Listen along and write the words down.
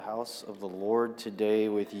house of the Lord today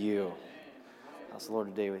with you. House of the Lord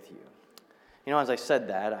today with you. You know, as I said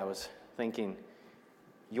that, I was thinking,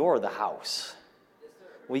 you're the house.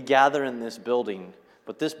 We gather in this building,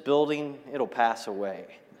 but this building, it'll pass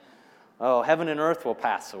away. Oh, heaven and earth will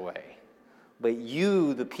pass away. But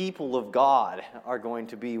you, the people of God, are going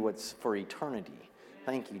to be what's for eternity.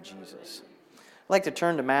 Thank you, Jesus. I'd like to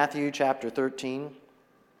turn to Matthew chapter 13.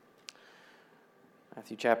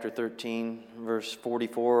 Matthew chapter 13, verse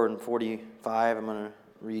 44 and 45. I'm going to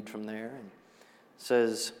read from there. It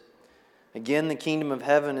says, "Again, the kingdom of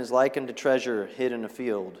heaven is likened to treasure hid in a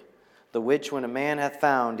field, the which when a man hath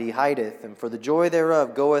found, he hideth, and for the joy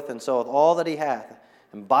thereof goeth and selleth all that he hath,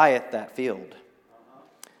 and buyeth that field.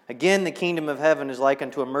 Again, the kingdom of heaven is like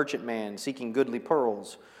unto a merchant man seeking goodly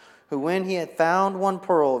pearls, who when he had found one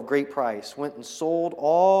pearl of great price, went and sold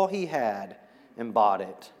all he had and bought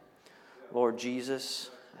it." Lord Jesus,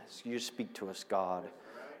 as you speak to us, God.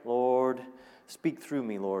 Lord, speak through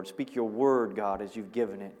me, Lord. Speak your word, God, as you've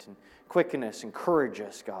given it. And quicken us, encourage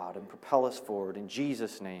us, God, and propel us forward. In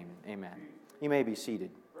Jesus' name, amen. You may be seated.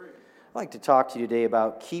 I'd like to talk to you today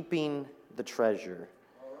about keeping the treasure.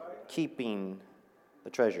 Keeping the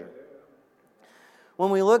treasure. When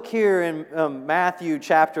we look here in Matthew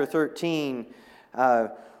chapter 13,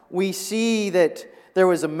 we see that there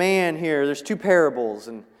was a man here. There's two parables,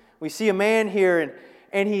 and we see a man here,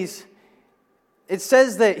 and it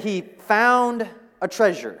says that he found a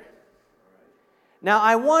treasure. Now,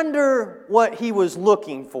 I wonder what he was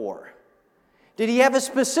looking for. Did he have a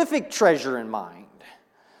specific treasure in mind?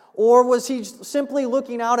 Or was he simply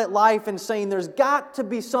looking out at life and saying, there's got to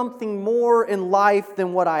be something more in life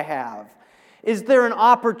than what I have? Is there an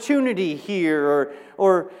opportunity here?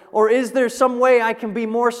 Or is there some way I can be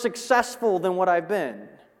more successful than what I've been?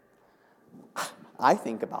 I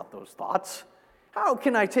think about those thoughts. How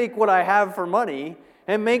can I take what I have for money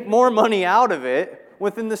and make more money out of it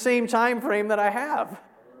within the same time frame that I have?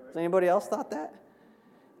 Has anybody else thought that?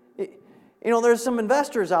 There's some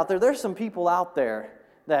investors out there. There's some people out there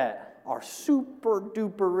that are super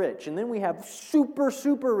duper rich. And then we have super,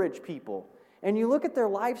 super rich people. And you look at their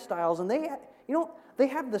lifestyles and they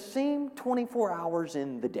have the same 24 hours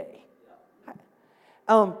in the day.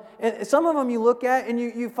 And some of them you look at and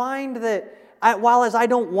you find that while I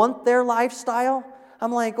don't want their lifestyle,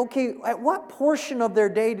 I'm like, okay, at what portion of their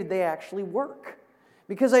day did they actually work?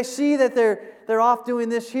 Because I see that they're off doing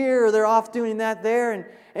this here or they're off doing that there,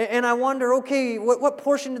 and I wonder, okay, what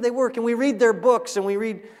portion did they work? And we read their books, and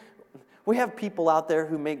we have people out there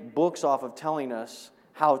who make books off of telling us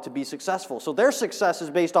how to be successful. So their success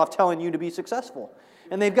is based off telling you to be successful.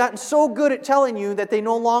 And they've gotten so good at telling you that they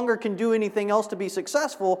no longer can do anything else to be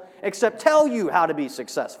successful except tell you how to be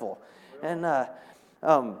successful. And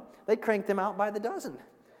they crank them out by the dozen.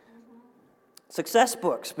 Success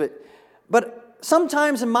books. But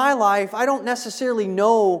sometimes in my life, I don't necessarily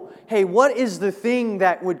know, hey, what is the thing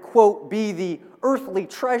that would, quote, be the earthly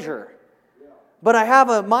treasure? But I have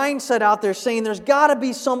a mindset out there saying there's got to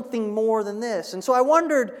be something more than this. And so I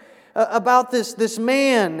wondered about this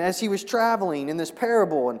man as he was traveling in this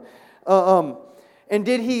parable. And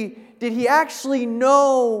did he actually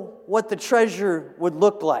know what the treasure would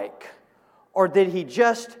look like? Or did he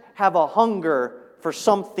just have a hunger for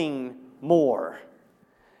something more?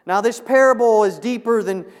 Now, this parable is deeper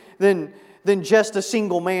than just a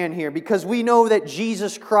single man here, because we know that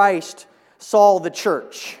Jesus Christ saw the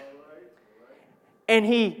church. And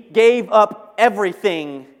He gave up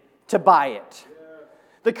everything to buy it.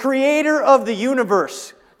 The Creator of the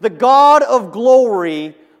universe, the God of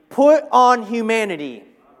glory, put on humanity.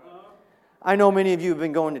 I know many of you have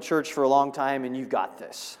been going to church for a long time and you've got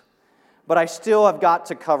this. But I still have got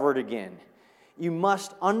to cover it again. You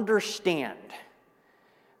must understand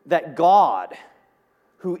that God,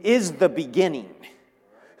 who is the beginning,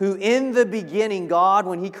 who in the beginning, God,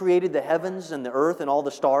 when He created the heavens and the earth and all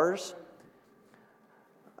the stars,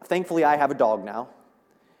 thankfully I have a dog now,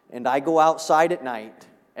 and I go outside at night,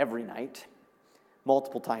 every night,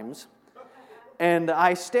 multiple times, and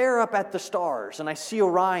I stare up at the stars, and I see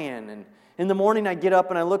Orion, and in the morning I get up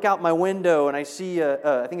and I look out my window and I see,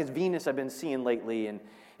 I think it's Venus I've been seeing lately,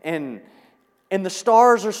 and the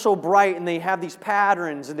stars are so bright and they have these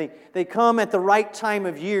patterns and they come at the right time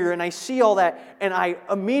of year, and I see all that and I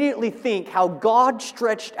immediately think how God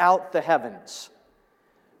stretched out the heavens.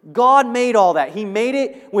 God made all that. He made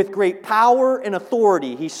it with great power and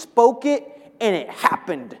authority. He spoke it and it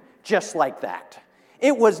happened just like that.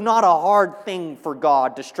 It was not a hard thing for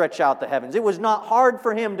God to stretch out the heavens. It was not hard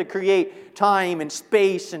for Him to create time and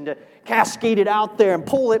space and to cascade it out there and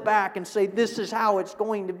pull it back and say, this is how it's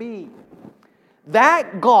going to be.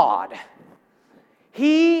 That God,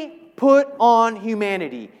 He put on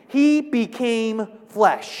humanity. He became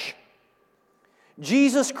flesh.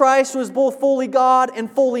 Jesus Christ was both fully God and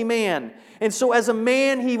fully man. And so as a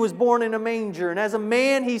man, He was born in a manger. And as a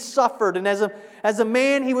man, He suffered. And as a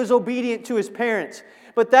man, He was obedient to His parents.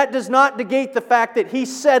 But that does not negate the fact that He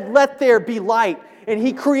said, "Let there be light." And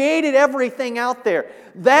He created everything out there.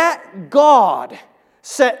 That God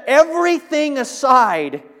set everything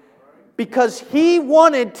aside because He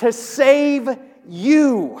wanted to save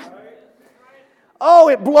you. Oh,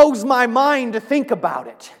 it blows my mind to think about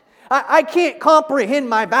it. I can't comprehend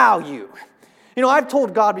my value. You know, I've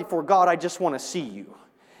told God before, "God, I just want to see You."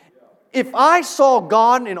 If I saw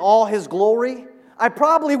God in all His glory, I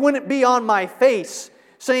probably wouldn't be on my face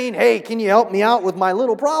saying, "Hey, can you help me out with my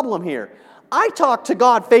little problem here?" I talk to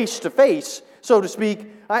God face to face, so to speak.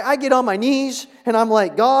 I get on my knees and I'm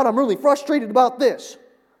like, "God, I'm really frustrated about this."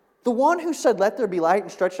 The one who said, "Let there be light,"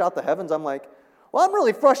 and stretched out the heavens, I'm like, "Well, I'm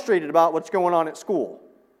really frustrated about what's going on at school."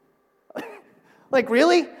 Like,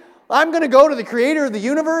 really? I'm going to go to the Creator of the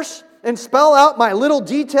universe and spell out my little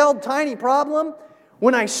detailed tiny problem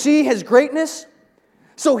when I see His greatness?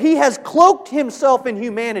 So He has cloaked Himself in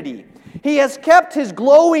humanity. He has kept His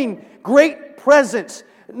glowing great presence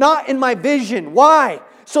not in my vision. Why?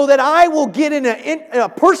 So that I will get in a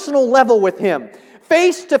personal level with Him,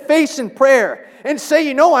 face to face in prayer, and say,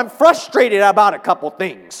 "You know, I'm frustrated about a couple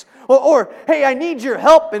things." Or, "Hey, I need your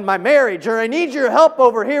help in my marriage," or "I need your help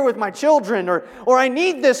over here with my children," or "I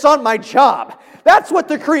need this on my job." That's what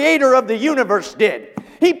the Creator of the universe did.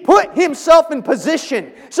 He put Himself in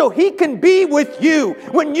position so He can be with you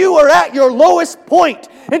when you are at your lowest point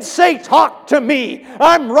and say, "Talk to me.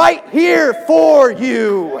 I'm right here for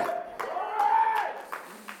you."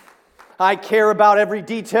 I care about every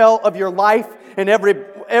detail of your life and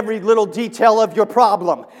every little detail of your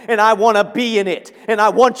problem. And I want to be in it. And I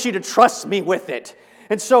want you to trust me with it.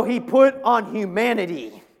 And so He put on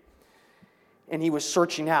humanity. And He was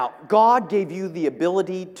searching out. God gave you the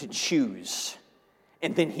ability to choose.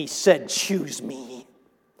 And then He said, "Choose me."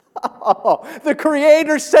 Oh, the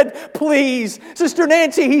Creator said, "Please, Sister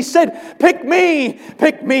Nancy," He said, "Pick me,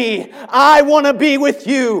 pick me. I want to be with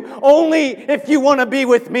you only if you want to be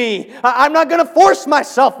with me. I'm not going to force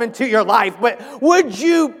myself into your life, but would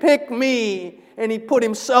you pick me?" And He put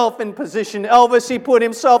Himself in position. Elvis, He put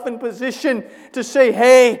Himself in position to say,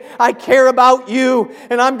 "Hey, I care about you,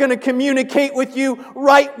 and I'm going to communicate with you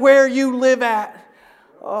right where you live at."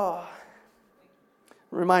 Oh,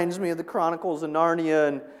 reminds me of the Chronicles of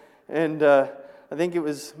Narnia, and I think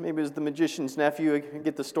maybe it was the magician's nephew. I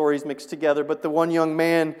get the stories mixed together. But the one young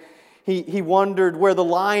man, he wondered where the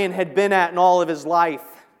lion had been at in all of his life.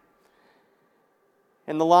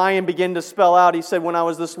 And the lion began to spell out, he said, "When I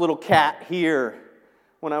was this little cat here,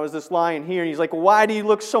 when I was this lion here." And he's like, "Why do you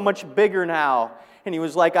look so much bigger now?" And he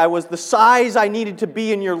was like, "I was the size I needed to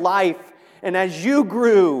be in your life. And as you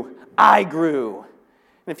grew, I grew."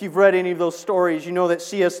 And if you've read any of those stories, you know that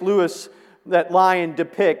C.S. Lewis, that lion,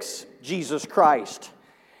 depicts Jesus Christ.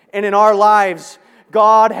 And in our lives,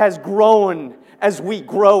 God has grown as we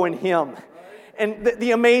grow in Him. And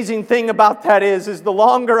the amazing thing about that is the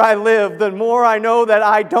longer I live, the more I know that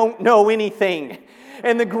I don't know anything.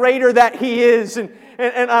 And the greater that He is. And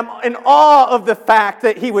I'm in awe of the fact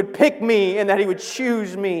that He would pick me and that He would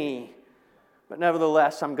choose me. But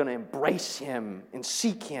nevertheless, I'm going to embrace Him and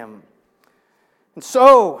seek Him. And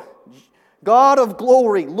so, God of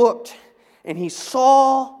glory looked and He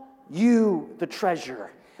saw you, the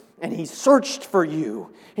treasure. And He searched for you.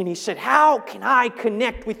 And He said, "How can I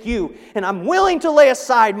connect with you? And I'm willing to lay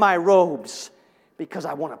aside my robes because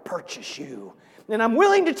I want to purchase you. And I'm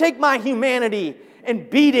willing to take my humanity and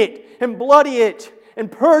beat it and bloody it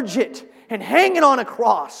and purge it and hang it on a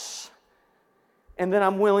cross. And then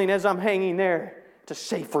I'm willing, as I'm hanging there, to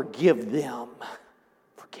say, forgive them.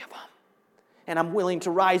 Forgive them. And I'm willing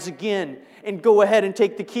to rise again and go ahead and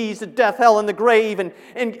take the keys to death, hell, and the grave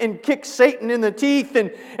and kick Satan in the teeth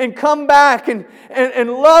and come back and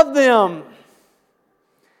love them.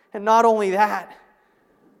 And not only that,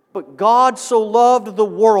 but God so loved the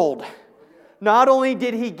world. Not only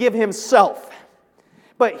did He give Himself,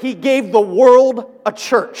 but He gave the world a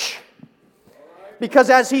church. Because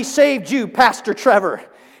as He saved you, Pastor Trevor,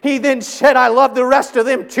 He then said, I love the rest of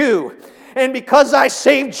them too. And because I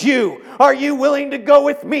saved you, are you willing to go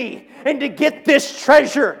with me and to get this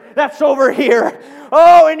treasure that's over here?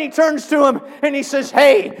 Oh, and He turns to him and He says,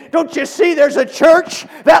 hey, don't you see there's a church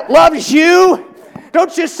that loves you?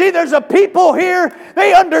 Don't you see there's a people here?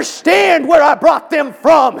 They understand where I brought them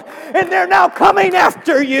from. And they're now coming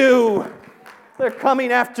after you. They're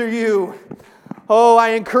coming after you. Oh, I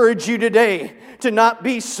encourage you today to not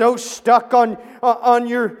be so stuck on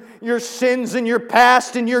your sins and your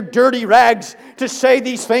past and your dirty rags to say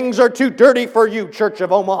these things are too dirty for you, Church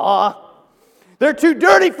of Omaha. They're too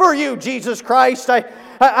dirty for you, Jesus Christ.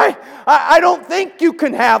 I don't think you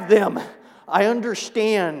can have them. I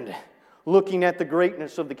understand looking at the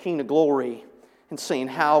greatness of the King of Glory and saying,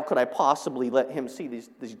 how could I possibly let him see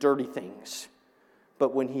these dirty things?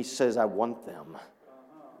 But when he says, I want them,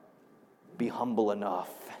 be humble enough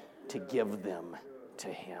to give them to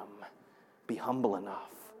him. Be humble enough.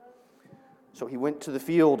 So he went to the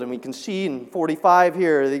field, and we can see in 45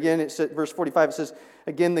 here, again, it says, verse 45, it says,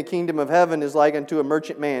 again, the kingdom of heaven is like unto a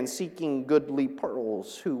merchant man seeking goodly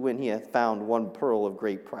pearls, who when he hath found one pearl of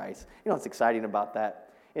great price. You know what's exciting about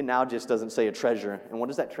that? It now just doesn't say a treasure. And what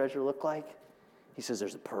does that treasure look like? He says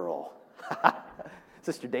there's a pearl.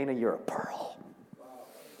 Sister Dana, you're a pearl.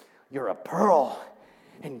 You're a pearl.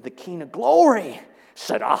 And the King of Glory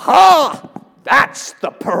said, aha, that's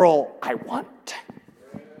the pearl I want.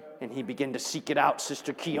 And he began to seek it out.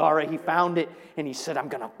 Sister Kiara, he found it, and he said, I'm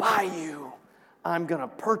going to buy you. I'm going to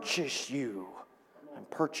purchase you. I'm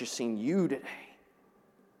purchasing you today.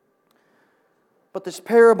 But this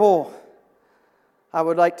parable, I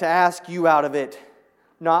would like to ask you out of it,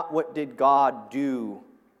 not what did God do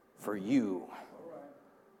for you,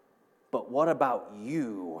 but what about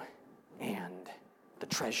you and the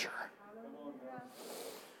treasure?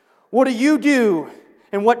 What do you do,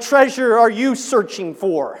 and what treasure are you searching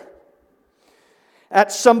for?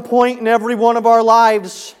 At some point in every one of our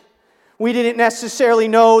lives, we didn't necessarily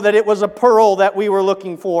know that it was a pearl that we were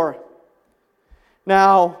looking for.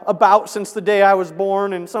 Now, about since the day I was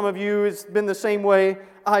born, and some of you, it's been the same way,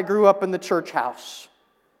 I grew up in the church house.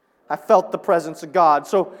 I felt the presence of God.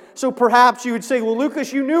 So perhaps you would say, well,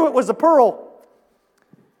 Lucas, you knew it was a pearl.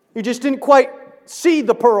 You just didn't quite see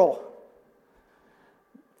the pearl.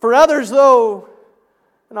 For others, though,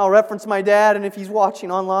 and I'll reference my dad, and if he's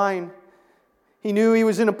watching online, he knew he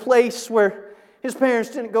was in a place where his parents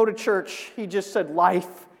didn't go to church. He just said,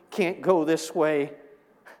 life can't go this way.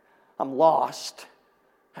 I'm lost.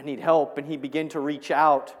 I need help. And he began to reach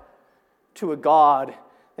out to a God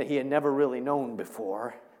that he had never really known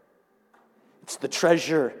before. It's the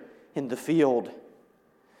treasure in the field.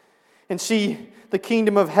 And see, the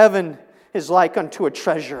kingdom of heaven is like unto a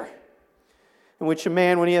treasure, in which a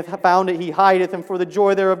man, when he hath found it, he hideth, and for the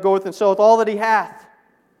joy thereof goeth and selleth all that he hath.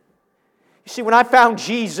 You see, when I found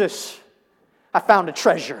Jesus, I found a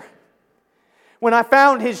treasure. When I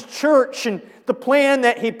found his church and the plan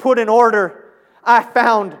that he put in order, I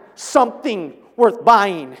found something worth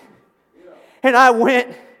buying. And I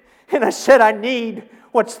went and I said, I need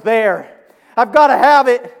what's there. I've got to have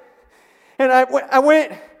it. And I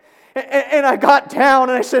went and I got down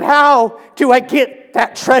and I said, how do I get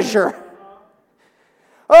that treasure?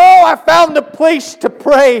 Oh, I found a place to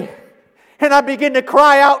pray. And I began to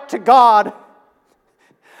cry out to God.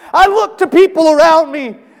 I looked to people around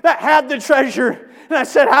me that had the treasure. And I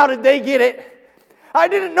said, how did they get it? I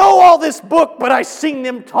didn't know all this book, but I seen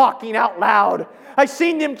them talking out loud. I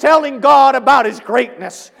seen them telling God about his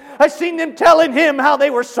greatness. I seen them telling him how they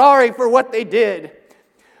were sorry for what they did.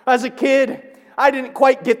 As a kid, I didn't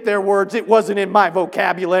quite get their words. It wasn't in my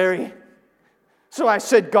vocabulary. So I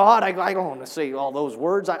said, God, I don't want to say all those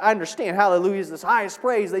words. I understand hallelujah is the highest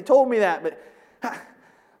praise. They told me that, but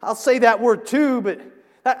I'll say that word too, but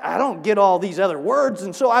I don't get all these other words.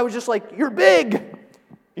 And so I was just like, you're big,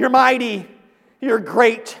 you're mighty, you're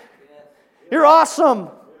great, you're awesome,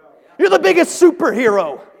 you're the biggest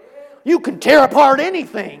superhero. You can tear apart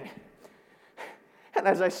anything. And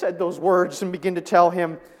as I said those words and began to tell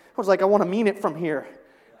him, I was like, I want to mean it from here.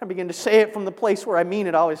 I began to say it from the place where I mean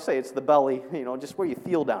it. I always say it's the belly, just where you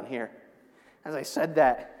feel down here. As I said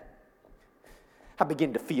that, I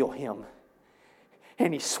began to feel him.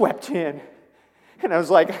 And he swept in. And I was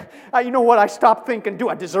like, you know what? I stopped thinking, do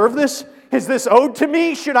I deserve this? Is this owed to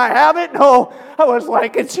me? Should I have it? No. I was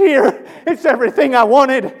like, it's here. It's everything I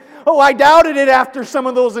wanted. Oh, I doubted it after some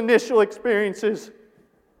of those initial experiences.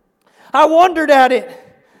 I wondered at it.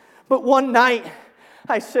 But one night,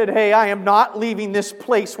 I said, hey, I am not leaving this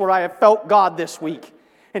place where I have felt God this week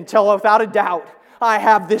until, without a doubt, I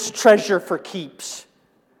have this treasure for keeps.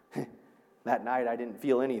 That night, I didn't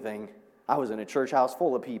feel anything. I was in a church house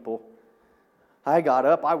full of people. I got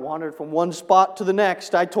up. I wandered from one spot to the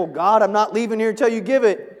next. I told God, I'm not leaving here until you give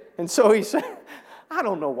it. And so he said, I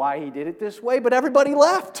don't know why he did it this way, but everybody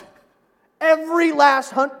left. Every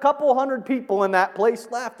last couple hundred people in that place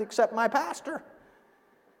left except my pastor.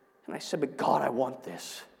 And I said, but God, I want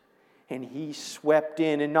this. And he swept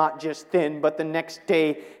in, and not just then, but the next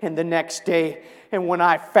day and the next day. And when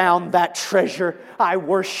I found that treasure, I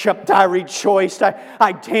worshiped, I rejoiced,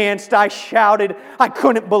 I danced, I shouted. I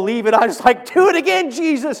couldn't believe it. I was like, do it again,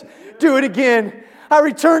 Jesus. Do it again. I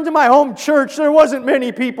returned to my home church. There wasn't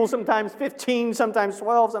many people, sometimes 15, sometimes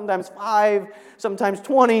 12, sometimes 5, sometimes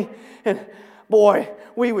 20. And boy,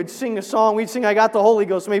 we would sing a song. We'd sing, I Got the Holy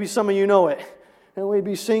Ghost. Maybe some of you know it. And we'd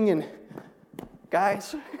be singing,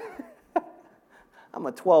 guys, I'm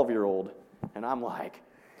a 12-year-old, and I'm like,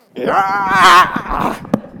 yeah!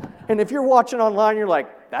 And if you're watching online, you're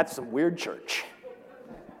like, that's some weird church.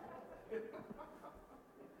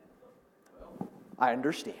 I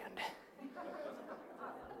understand.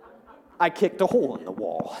 I kicked a hole in the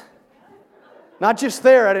wall. Not just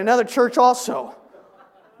there, at another church also.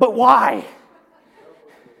 But why?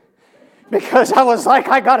 Because I was like,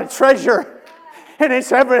 I got a treasure, and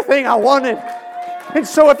it's everything I wanted. And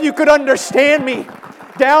so if you could understand me,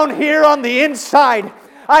 down here on the inside,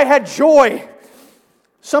 I had joy.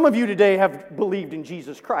 Some of you today have believed in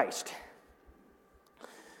Jesus Christ.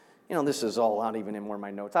 You know, this is all not even in one of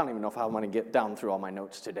my notes. I don't even know if I'm going to get down through all my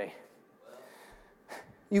notes today.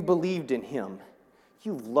 You believed in Him.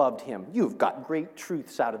 You've loved Him. You've got great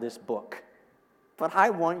truths out of this book. But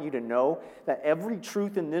I want you to know that every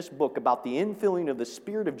truth in this book about the infilling of the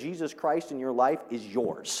Spirit of Jesus Christ in your life is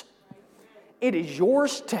yours. It is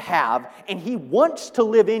yours to have, and He wants to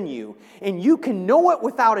live in you, and you can know it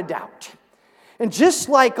without a doubt. And just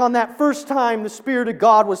like on that first time the Spirit of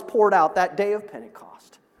God was poured out, that day of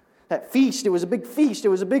Pentecost, that feast, it was a big feast, it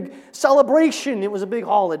was a big celebration, it was a big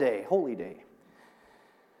holiday, holy day.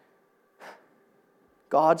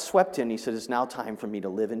 God swept in, He said, it's now time for me to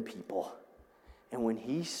live in people. And when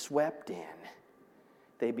He swept in,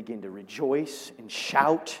 they began to rejoice and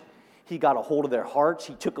shout. He got a hold of their hearts.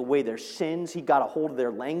 He took away their sins. He got a hold of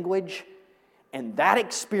their language. And that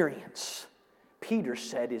experience, Peter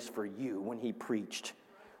said, is for you when he preached.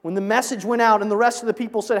 When the message went out and the rest of the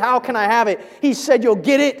people said, how can I have it? He said, you'll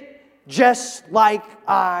get it just like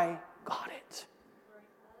I got it.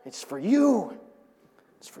 It's for you.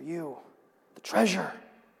 It's for you. The treasure.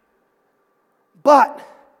 But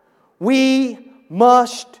we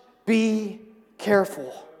must be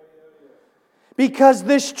careful. Because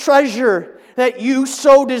this treasure that you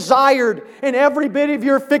so desired and every bit of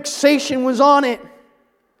your fixation was on it.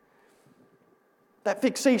 That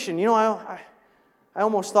fixation, you know, I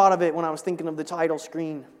almost thought of it when I was thinking of the title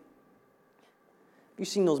screen. Have you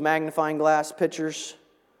seen those magnifying glass pictures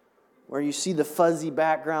where you see the fuzzy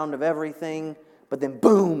background of everything, but then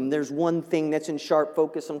boom, there's one thing that's in sharp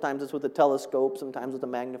focus. Sometimes it's with a telescope, sometimes with a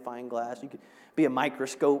magnifying glass. You could be a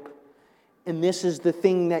microscope. And this is the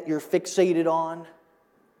thing that you're fixated on.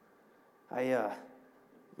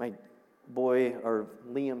 My boy, or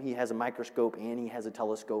Liam, he has a microscope and he has a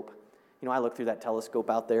telescope. You know, I look through that telescope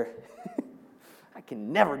out there. I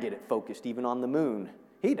can never get it focused, even on the moon.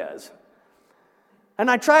 He does. And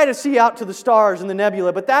I try to see out to the stars and the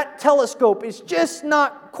nebula, but that telescope is just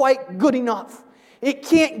not quite good enough. It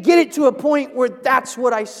can't get it to a point where that's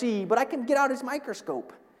what I see, but I can get out his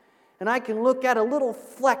microscope. And I can look at a little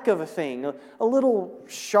fleck of a thing, a little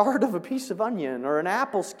shard of a piece of onion or an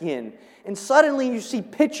apple skin. And suddenly you see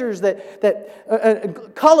pictures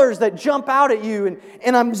colors that jump out at you.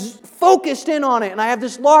 And I'm focused in on it. And I have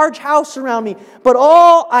this large house around me. But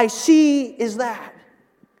all I see is that.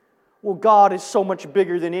 Well, God is so much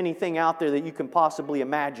bigger than anything out there that you can possibly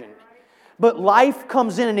imagine. But life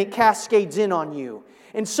comes in and it cascades in on you.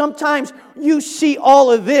 And sometimes you see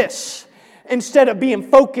all of this instead of being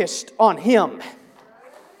focused on Him.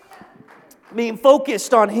 Being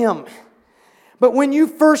focused on Him. But when you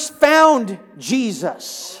first found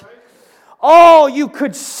Jesus, all you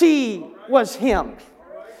could see was Him.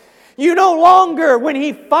 You no longer, when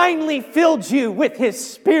He finally filled you with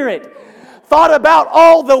His Spirit, thought about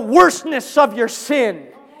all the worstness of your sin.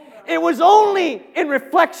 It was only in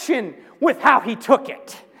reflection with how He took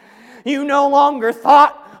it. You no longer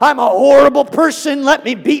thought, I'm a horrible person, let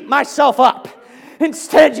me beat myself up.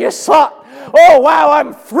 Instead, you thought, oh wow,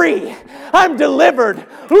 I'm free. I'm delivered.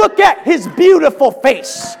 Look at His beautiful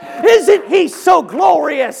face. Isn't He so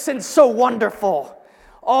glorious and so wonderful?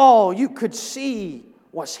 All you could see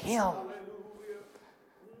was Him.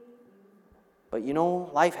 But you know,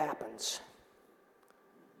 life happens.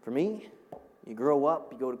 For me, you grow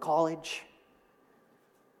up, you go to college,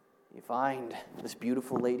 you find this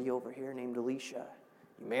beautiful lady over here named Alicia.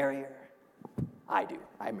 You marry her. I do.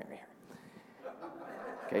 I marry her.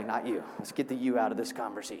 Okay, not you. Let's get the you out of this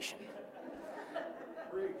conversation.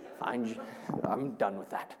 I'm done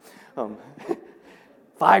with that.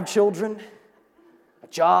 5 children, a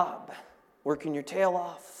job, working your tail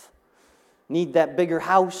off, need that bigger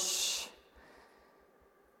house.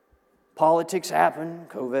 Politics happen,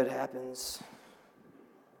 COVID happens,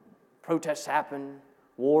 protests happen,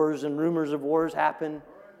 wars and rumors of wars happen.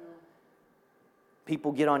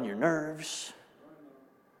 People get on your nerves.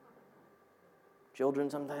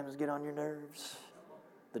 Children sometimes get on your nerves.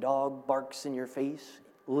 The dog barks in your face,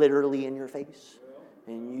 literally in your face,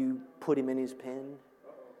 and you put him in his pen, and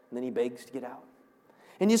then he begs to get out.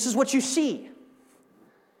 And this is what you see.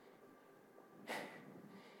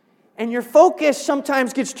 And your focus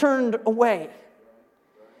sometimes gets turned away.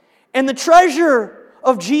 And the treasure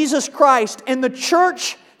of Jesus Christ and the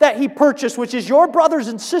church that He purchased, which is your brothers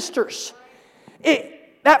and sisters,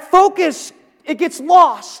 that focus, it gets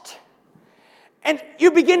lost. And you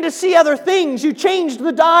begin to see other things. You change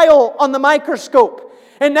the dial on the microscope.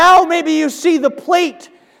 And now maybe you see the plate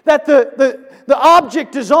that the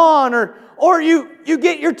object is on, or you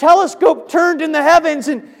get your telescope turned in the heavens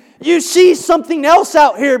and you see something else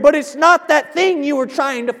out here, but it's not that thing you were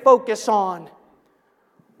trying to focus on.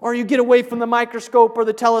 Or you get away from the microscope or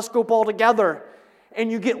the telescope altogether,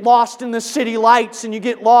 and you get lost in the city lights, and you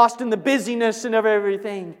get lost in the busyness and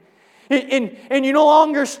everything. And you no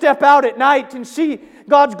longer step out at night and see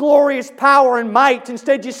God's glorious power and might.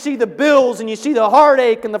 Instead, you see the bills, and you see the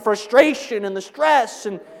heartache and the frustration and the stress.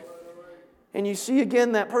 And you see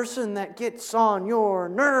again that person that gets on your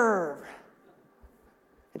nerve.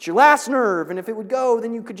 It's your last nerve, and if it would go,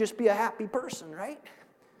 then you could just be a happy person, right?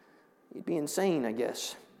 You'd be insane, I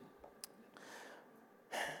guess.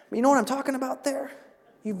 But you know what I'm talking about there?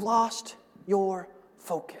 You've lost your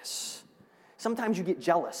focus. Sometimes you get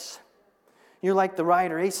jealous. You're like the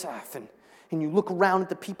writer Asaph, and you look around at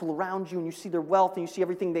the people around you, and you see their wealth, and you see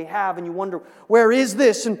everything they have, and you wonder, where is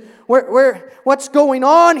this? And what's going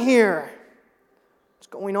on here? What's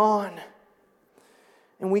going on?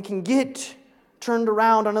 And we can get turned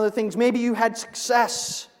around on other things. Maybe you had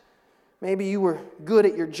success. Maybe you were good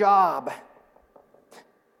at your job.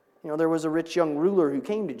 You know, there was a rich young ruler who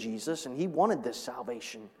came to Jesus, and he wanted this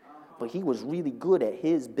salvation, but he was really good at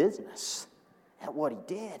his business, at what he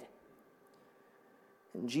did.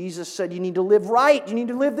 And Jesus said, you need to live right. You need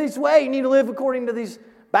to live this way. You need to live according to these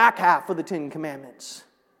back half of the 10 Commandments.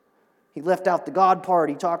 He left out the God part.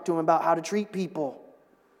 He talked to him about how to treat people.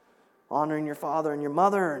 Honoring your father and your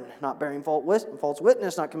mother, and not bearing false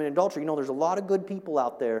witness, not committing adultery. You know, there's a lot of good people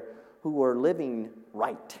out there who are living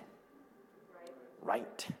right.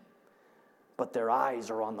 Right. But their eyes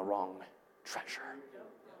are on the wrong treasure.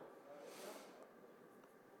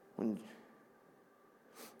 When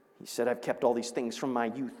He said, I've kept all these things from my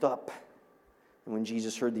youth up. And when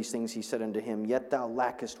Jesus heard these things, He said unto him, yet thou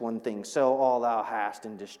lackest one thing. Sell all thou hast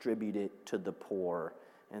and distribute it to the poor,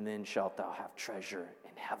 and then shalt thou have treasure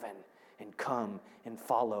in heaven. And come and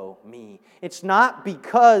follow me. It's not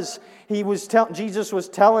because Jesus was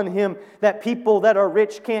telling him that people that are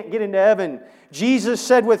rich can't get into heaven. Jesus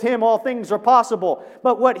said with him, all things are possible.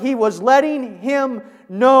 But what He was letting him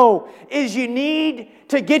know is you need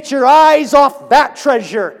to get your eyes off that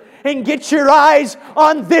treasure and get your eyes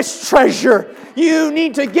on this treasure. You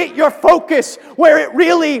need to get your focus where it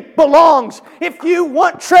really belongs. If you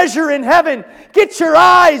want treasure in heaven, get your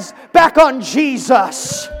eyes back on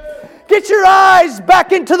Jesus. Get your eyes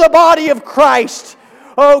back into the body of Christ.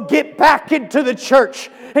 Oh, get back into the church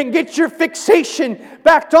and get your fixation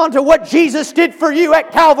back onto what Jesus did for you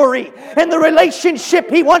at Calvary and the relationship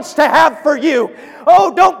He wants to have for you.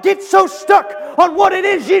 Oh, don't get so stuck on what it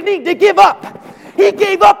is you need to give up. He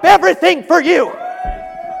gave up everything for you.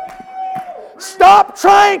 Stop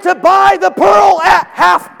trying to buy the pearl at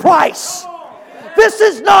half price. This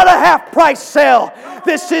is not a half price sale.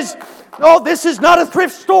 This is not a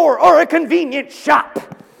thrift store or a convenience shop.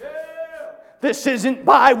 This isn't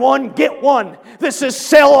buy one, get one. This is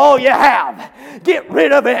sell all you have. Get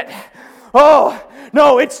rid of it. Oh,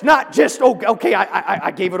 no, it's not just, okay,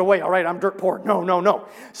 I gave it away. All right, I'm dirt poor. No.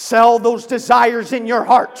 Sell those desires in your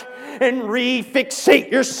heart and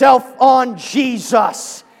refixate yourself on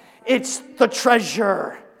Jesus. It's the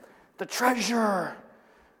treasure. The treasure.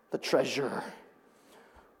 The treasure.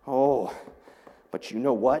 Oh, but you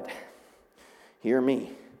know what? Hear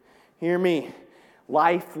me. Hear me.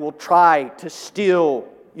 Life will try to steal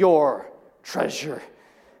your treasure.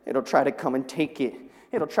 It'll try to come and take it.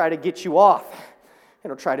 It'll try to get you off.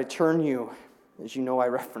 It'll try to turn you. As you know, I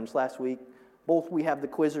referenced last week, both we have the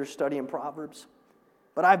quizzers studying Proverbs.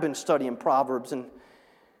 But I've been studying Proverbs, and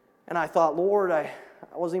I thought, Lord, I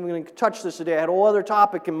wasn't even going to touch this today. I had a whole other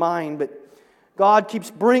topic in mind, but God keeps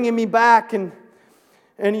bringing me back, and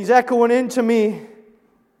He's echoing into me.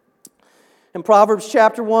 And Proverbs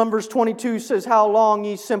chapter 1, verse 22 says, "How long,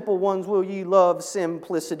 ye simple ones, will ye love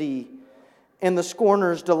simplicity? And the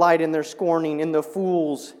scorners delight in their scorning, and the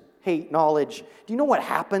fools hate knowledge." Do you know what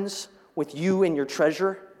happens with you and your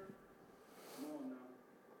treasure?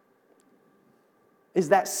 Is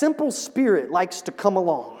that simple spirit likes to come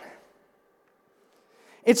along.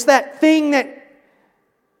 It's that thing that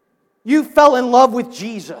you fell in love with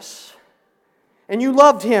Jesus, and you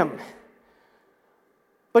loved Him.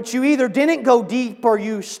 But you either didn't go deep or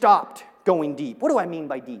you stopped going deep. What do I mean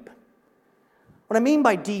by deep? What I mean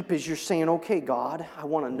by deep is you're saying, okay, God, I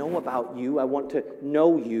want to know about you. I want to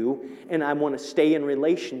know you. And I want to stay in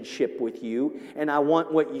relationship with you. And I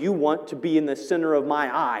want what you want to be in the center of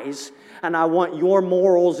my eyes. And I want your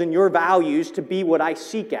morals and your values to be what I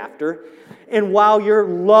seek after. And while your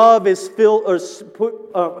love is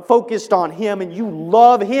focused on Him and you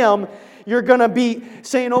love Him, you're going to be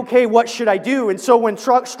saying, okay, what should I do? And so when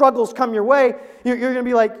struggles come your way, you're going to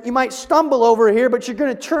be like, you might stumble over here, but you're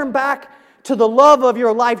going to turn back to the love of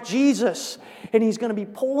your life, Jesus. And He's going to be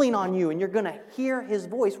pulling on you, and you're going to hear His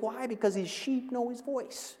voice. Why? Because His sheep know His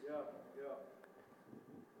voice.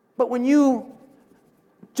 But when you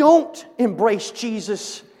don't embrace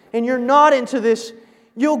Jesus, and you're not into this,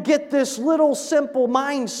 you'll get this little simple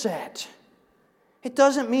mindset. It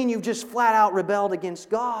doesn't mean you've just flat out rebelled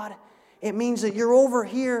against God. It means that you're over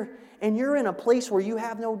here and you're in a place where you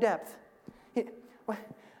have no depth.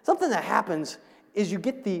 Something that happens is you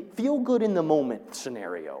get the feel good in the moment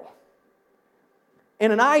scenario.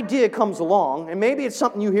 And an idea comes along, and maybe it's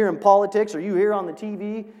something you hear in politics or you hear on the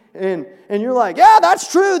TV, and you're like, yeah,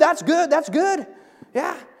 that's true, that's good.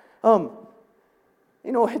 Yeah.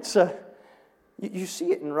 It's you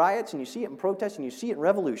see it in riots, and you see it in protests, and you see it in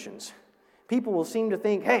revolutions. People will seem to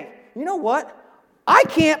think, hey, you know what? I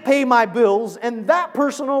can't pay my bills, and that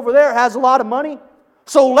person over there has a lot of money,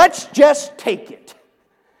 so let's just take it.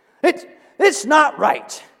 It's not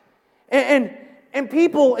right. And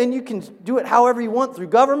people, and you can do it however you want through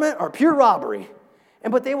government or pure robbery,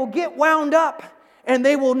 but they will get wound up, and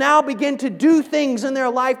they will now begin to do things in their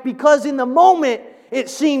life because in the moment it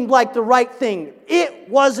seemed like the right thing. It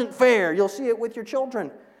wasn't fair. You'll see it with your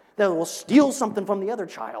children. They will steal something from the other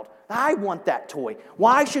child. I want that toy.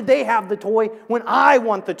 Why should they have the toy when I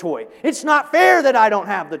want the toy? It's not fair that I don't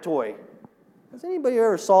have the toy. Has anybody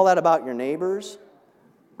ever saw that about your neighbors?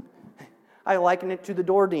 I liken it to the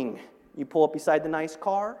door ding. You pull up beside the nice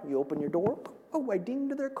car, you open your door, oh, I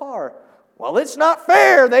dinged their car. Well, it's not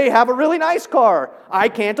fair. They have a really nice car. I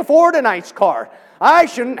can't afford a nice car. I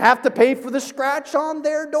shouldn't have to pay for the scratch on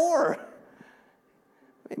their door.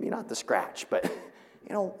 Maybe not the scratch, but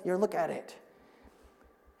you look at it.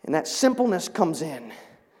 And that simpleness comes in.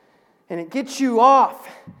 And it gets you off.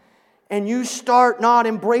 And you start not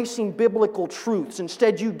embracing biblical truths.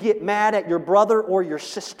 Instead, you get mad at your brother or your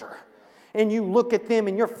sister. And you look at them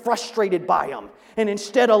and you're frustrated by them. And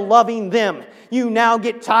instead of loving them, you now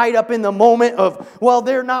get tied up in the moment of, well,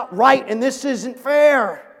 they're not right and this isn't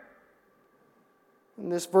fair. In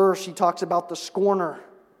this verse, he talks about the scorner.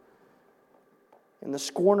 And the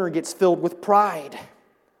scorner gets filled with pride.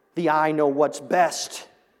 The I know what's best.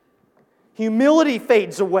 Humility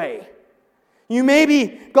fades away.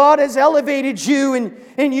 God has elevated you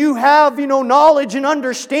and you have, knowledge and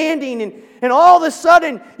understanding and all of a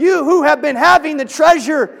sudden you who have been having the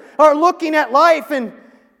treasure are looking at life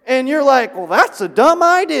and you're like, well, that's a dumb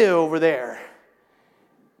idea over there.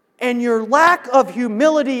 And your lack of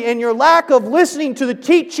humility and your lack of listening to the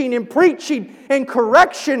teaching and preaching and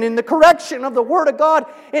correction and the correction of the Word of God,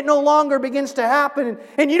 it no longer begins to happen.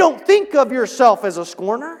 And you don't think of yourself as a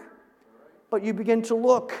scorner, but you begin to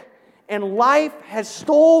look. And life has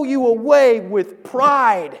stole you away with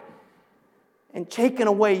pride and taken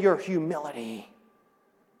away your humility.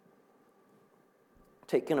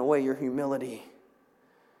 Taken away your humility.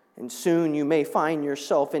 And soon you may find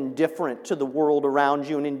yourself indifferent to the world around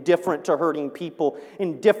you and indifferent to hurting people,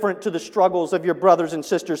 indifferent to the struggles of your brothers and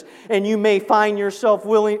sisters. And you may find yourself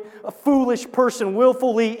a foolish person,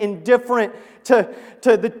 willfully indifferent to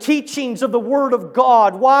the teachings of the Word of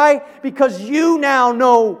God. Why? Because you now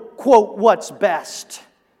know, quote, what's best.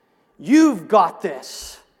 You've got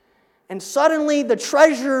this. And suddenly the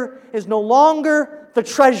treasure is no longer the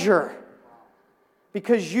treasure.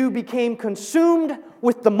 Because you became consumed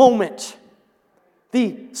with the moment.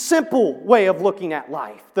 The simple way of looking at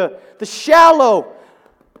life. The shallow,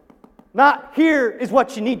 not here is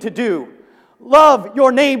what you need to do. Love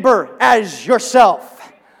your neighbor as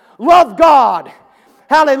yourself. Love God.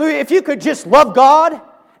 Hallelujah. If you could just love God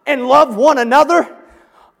and love one another,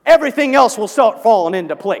 everything else will start falling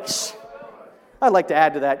into place. I'd like to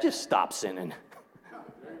add to that, just stop sinning.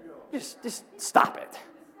 Just stop it,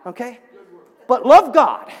 okay? But love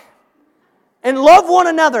God and love one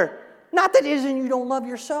another. Not that isn't you don't love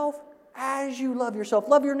yourself as you love yourself.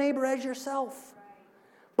 Love your neighbor as yourself.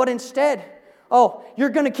 But instead, you're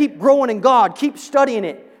going to keep growing in God. Keep studying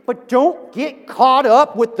it. But don't get caught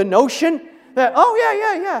up with the notion that,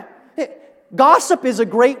 gossip is a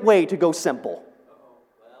great way to go simple.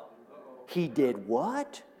 He did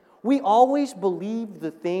what? We always believe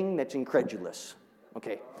the thing that's incredulous.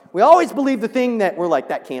 Okay. We always believe the thing that we're like,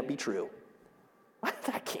 that can't be true.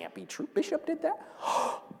 That can't be true. Bishop did that?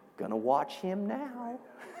 Gonna watch him now.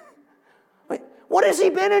 Wait, what has he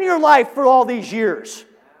been in your life for all these years?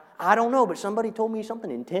 I don't know, but somebody told me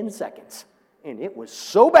something in 10 seconds. And it was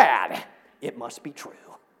so bad, it must be true.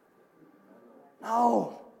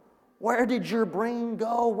 No. Where did your brain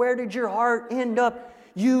go? Where did your heart end up?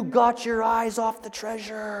 You got your eyes off the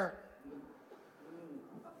treasure.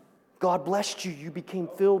 God blessed you. You became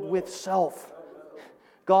filled with self.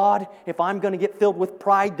 God, if I'm going to get filled with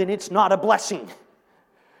pride, then it's not a blessing.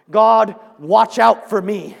 God, watch out for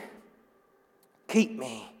me. Keep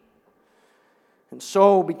me. And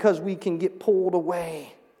so, because we can get pulled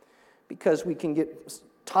away, because we can get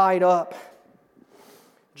tied up,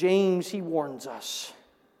 James, he warns us.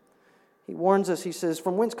 He warns us, he says,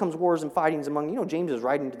 from whence comes wars and fightings among you? You know, James is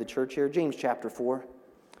writing to the church here. James chapter 4.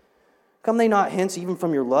 Come they not hence even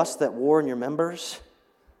from your lust that war in your members?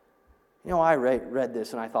 You know, I read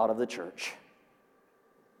this and I thought of the church.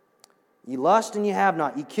 Ye lust and ye have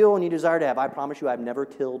not. Ye kill and ye desire to have. I promise you I've never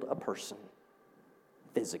killed a person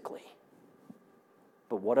physically.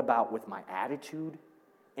 But what about with my attitude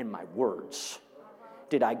and my words?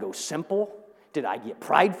 Did I go simple? Did I get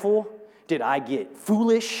prideful? Did I get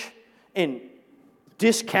foolish and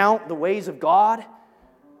discount the ways of God?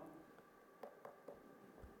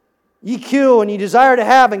 Ye kill and ye desire to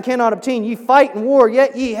have and cannot obtain. Ye fight and war,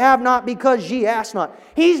 yet ye have not because ye ask not.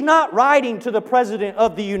 He's not writing to the President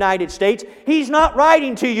of the United States. He's not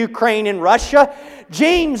writing to Ukraine and Russia.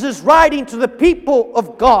 James is writing to the people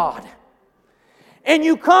of God. And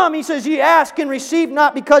you come, he says, ye ask and receive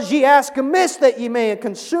not because ye ask amiss that ye may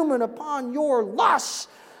consume it upon your lusts.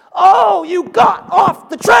 Oh, you got off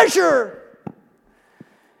the treasure.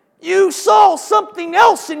 You saw something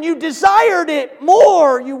else and you desired it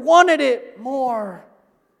more. You wanted it more.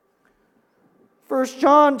 1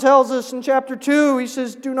 John tells us in chapter 2, he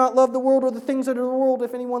says, do not love the world or the things that are in the world.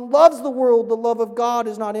 If anyone loves the world, the love of God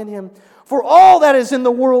is not in him. For all that is in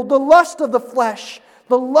the world, the lust of the flesh,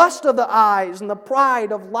 the lust of the eyes, and the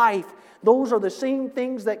pride of life, those are the same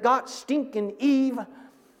things that got stinking Eve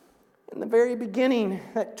in the very beginning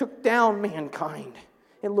that took down mankind.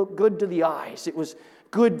 It looked good to the eyes. It was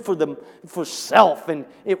good for self, and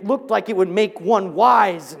it looked like it would make one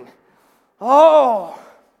wise. And our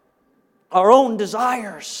own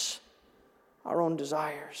desires. Our own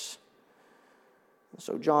desires.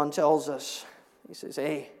 So John tells us, he says,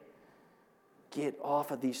 hey, get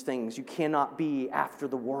off of these things. You cannot be after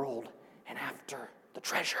the world and after the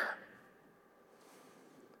treasure.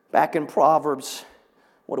 Back in Proverbs,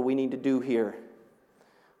 what do we need to do here?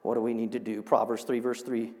 What do we need to do? Proverbs 3 verse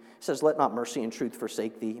 3 says, let not mercy and truth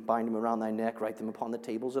forsake thee. Bind them around thy neck, write them upon the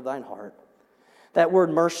tables of thine heart. That word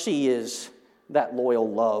mercy is that loyal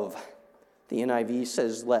love. The NIV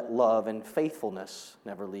says, let love and faithfulness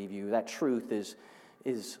never leave you. That truth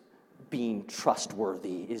is being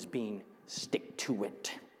trustworthy, is being stick to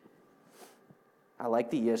it. I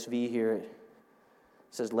like the ESV here. It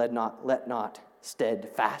says, let not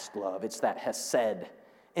steadfast love. It's that hesed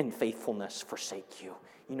and faithfulness forsake you.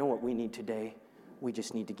 You know what we need today? We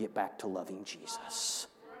just need to get back to loving Jesus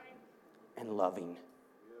and loving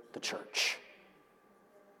the church.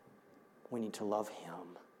 We need to love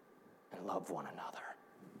him and love one another.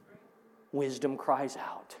 Wisdom cries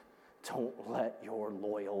out, don't let your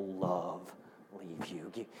loyal love leave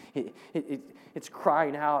you. It's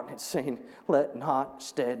crying out and it's saying, let not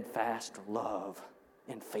steadfast love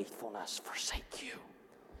and faithfulness forsake you.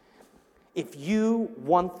 If you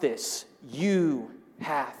want this, you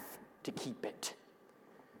have to keep it.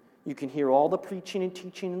 You can hear all the preaching and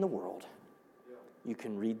teaching in the world. You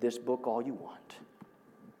can read this book all you want.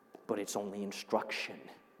 But it's only instruction.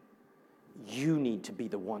 You need to be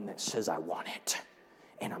the one that says, I want it.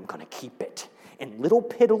 And I'm going to keep it. And little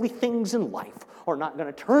piddly things in life are not going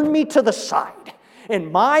to turn me to the side.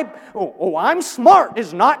 And I'm smart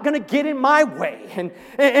is not going to get in my way.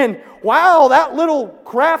 And wow, that little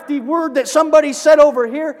crafty word that somebody said over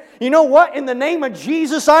here, you know what? In the name of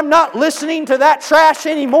Jesus, I'm not listening to that trash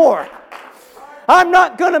anymore. I'm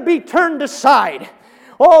not going to be turned aside.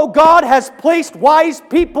 Oh, God has placed wise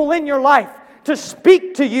people in your life to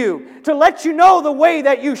speak to you, to let you know the way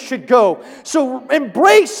that you should go. So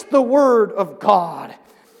embrace the Word of God.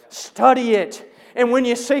 Study it. And when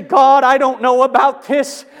you say, God, I don't know about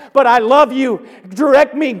this, but I love you.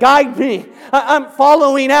 Direct me, guide me. I'm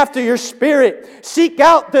following after your Spirit. Seek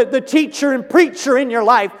out the teacher and preacher in your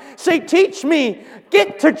life. Say, teach me.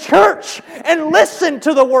 Get to church and listen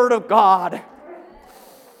to the Word of God.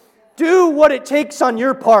 Do what it takes on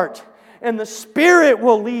your part, and the Spirit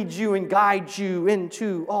will lead you and guide you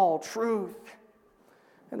into all truth.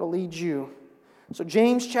 It'll lead you. So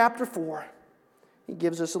James chapter 4, he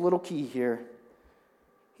gives us a little key here.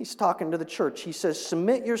 He's talking to the church. He says,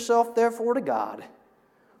 submit yourself therefore to God.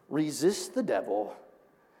 Resist the devil,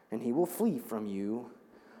 and he will flee from you.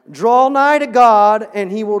 Draw nigh to God,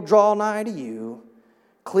 and he will draw nigh to you.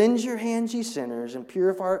 Cleanse your hands, ye sinners, and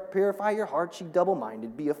purify your hearts, ye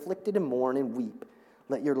double-minded. Be afflicted and mourn and weep.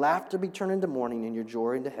 Let your laughter be turned into mourning and your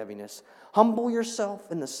joy into heaviness. Humble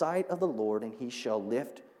yourself in the sight of the Lord, and he shall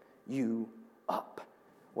lift you up.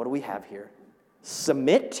 What do we have here?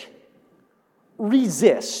 Submit,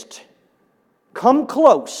 resist, come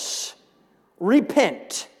close,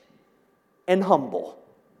 repent, and humble.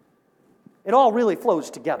 It all really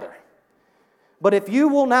flows together. But if you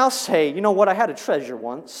will now say, you know what, I had a treasure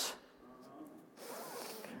once.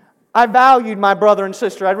 I valued my brother and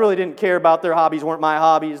sister. I really didn't care about their hobbies weren't my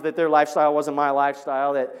hobbies, that their lifestyle wasn't my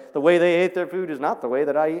lifestyle, that the way they ate their food is not the way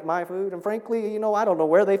that I eat my food. And frankly, I don't know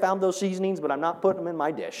where they found those seasonings, but I'm not putting them in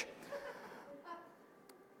my dish.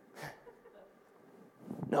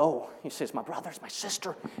 No, he says, my brother's my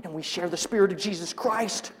sister, and we share the Spirit of Jesus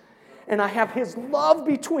Christ. And I have His love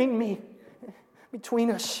between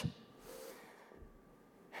us.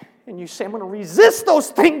 And you say, I'm going to resist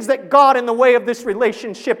those things that God in the way of this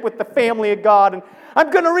relationship with the family of God. And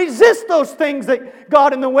I'm going to resist those things that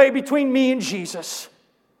God in the way between me and Jesus.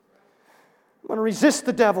 I'm going to resist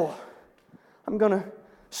the devil. I'm going to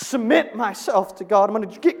submit myself to God. I'm going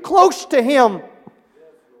to get close to Him.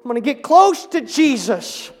 I'm going to get close to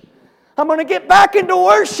Jesus. I'm going to get back into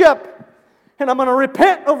worship. And I'm going to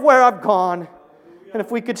repent of where I've gone. And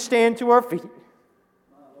if we could stand to our feet.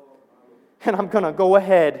 And I'm going to go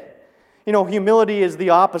ahead. Humility is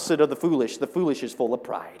the opposite of the foolish. The foolish is full of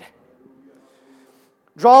pride.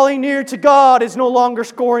 Drawing near to God is no longer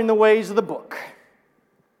scoring the ways of the book.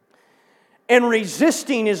 And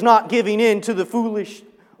resisting is not giving in to the foolish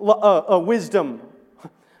wisdom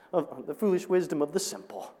of the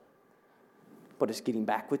simple. But it's getting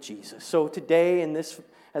back with Jesus. So today,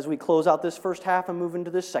 as we close out this first half and move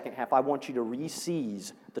into this second half, I want you to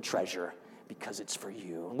re-seize the treasure because it's for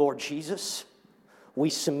you. Lord Jesus, we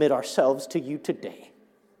submit ourselves to you today.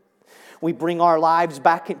 We bring our lives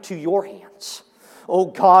back into your hands. Oh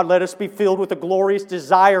God, let us be filled with a glorious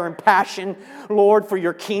desire and passion, Lord, for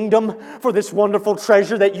your kingdom, for this wonderful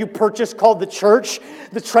treasure that you purchased called the church,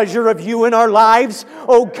 the treasure of you in our lives.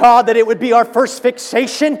 Oh God, that it would be our first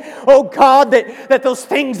fixation. Oh God, that those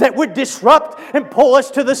things that would disrupt and pull us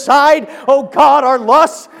to the side, oh God, our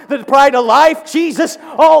lusts, the pride of life, Jesus,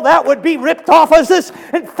 all that would be ripped off of us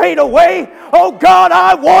and fade away. Oh God,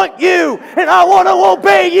 I want you, and I want to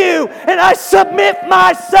obey you, and I submit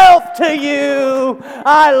myself to you.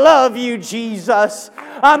 I love you, Jesus.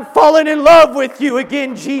 I'm falling in love with you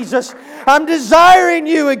again, Jesus. I'm desiring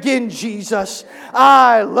you again, Jesus.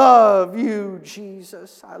 I love you,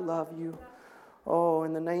 Jesus. I love you. Oh,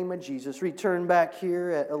 in the name of Jesus, return back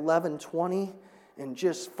here at 11:20 and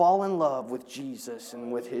just fall in love with Jesus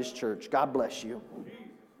and with His church. God bless you.